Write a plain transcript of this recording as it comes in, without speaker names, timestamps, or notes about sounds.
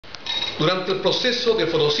Durante el proceso de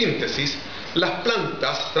fotosíntesis, las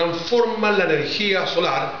plantas transforman la energía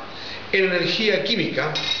solar en energía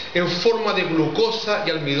química en forma de glucosa y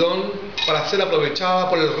almidón para ser aprovechada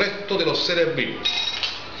por el resto de los seres vivos.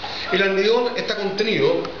 El almidón está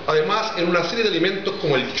contenido además en una serie de alimentos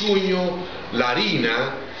como el chuño, la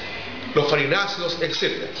harina, los farináceos,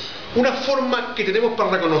 etc. Una forma que tenemos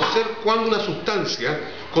para reconocer cuando una sustancia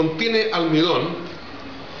contiene almidón,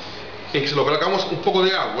 y que se lo colocamos un poco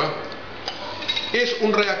de agua, es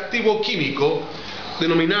un reactivo químico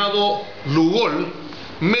denominado lugol,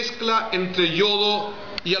 mezcla entre yodo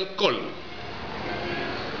y alcohol.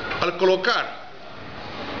 Al colocar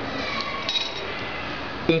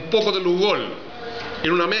un poco de lugol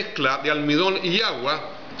en una mezcla de almidón y agua,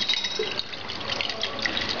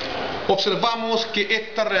 observamos que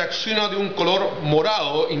ésta reacciona de un color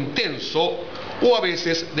morado intenso o a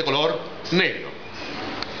veces de color negro.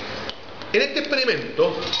 En este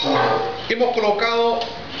experimento hemos colocado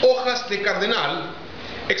hojas de cardenal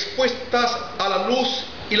expuestas a la luz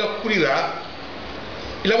y la oscuridad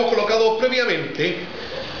y la hemos colocado previamente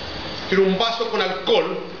en un vaso con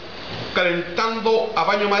alcohol, calentando a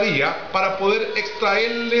baño María para poder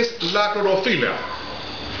extraerles la clorofila.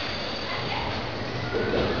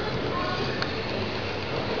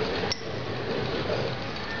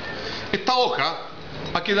 Esta hoja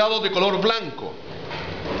ha quedado de color blanco.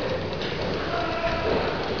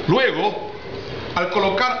 Luego, al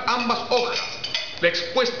colocar ambas hojas, la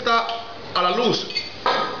expuesta a la luz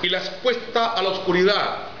y la expuesta a la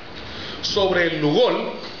oscuridad, sobre el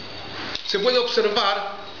lugol, se puede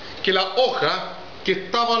observar que la hoja que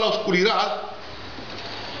estaba a la oscuridad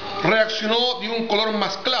reaccionó de un color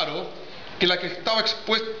más claro que la que estaba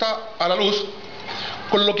expuesta a la luz,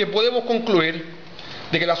 con lo que podemos concluir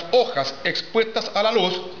de que las hojas expuestas a la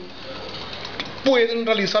luz pueden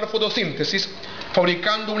realizar fotosíntesis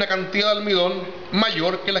fabricando una cantidad de almidón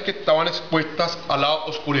mayor que las que estaban expuestas a la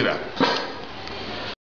oscuridad.